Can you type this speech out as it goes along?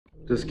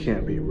This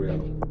can't be real.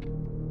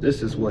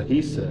 This is what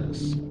he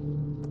says.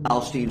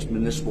 Palestine's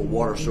municipal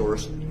water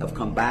source have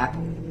come back,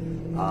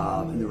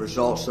 and the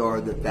results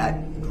are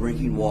that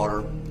drinking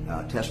water,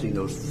 testing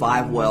those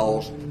 5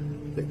 wells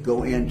that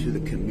go into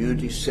the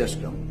community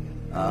system,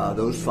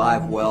 those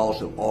 5 wells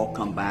have all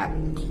come back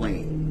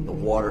clean. The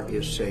water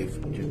is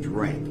safe to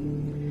drink.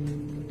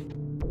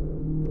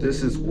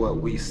 This is what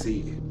we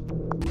see.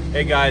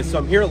 Hey guys, so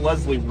I'm here at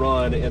Leslie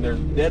Run, and there's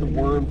dead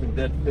worms and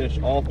dead fish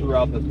all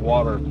throughout this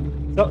water.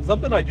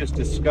 Something I just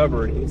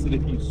discovered is that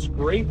if you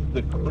scrape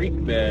the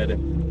creek bed,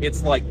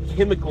 it's like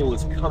chemical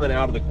is coming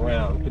out of the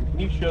ground. Can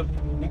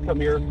you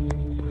come here?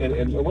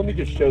 And let me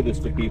just show this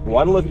to people.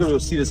 I don't know if you're going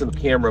to see this in the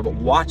camera, but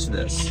watch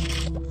this.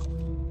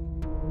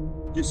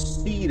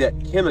 Just see that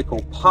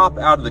chemical pop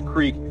out of the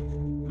creek.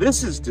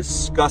 This is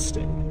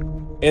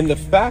disgusting. And the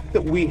fact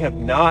that we have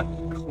not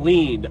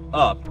cleaned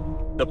up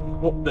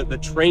the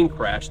train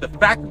crash, the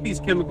fact that these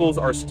chemicals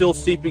are still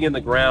seeping in the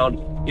ground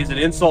is an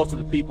insult to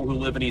the people who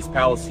live in East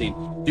Palestine.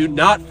 Do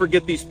not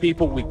forget these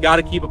people. We've got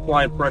to keep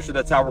applying pressure.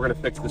 That's how we're going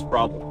to fix this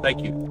problem.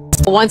 Thank you.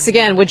 Once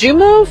again, would you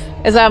move?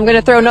 As I'm going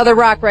to throw another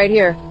rock right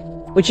here.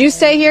 Would you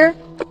stay here?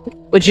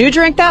 Would you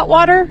drink that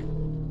water?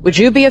 Would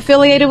you be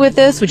affiliated with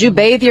this? Would you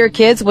bathe your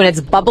kids when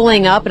it's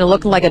bubbling up and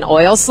looking like an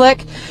oil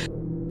slick?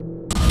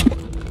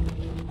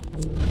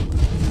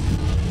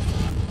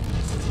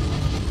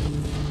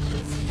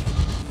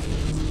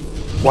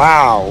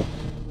 Wow.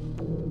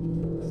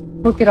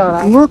 Look at all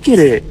that. Look at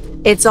it.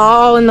 It's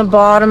all in the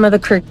bottom of the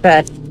creek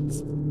bed.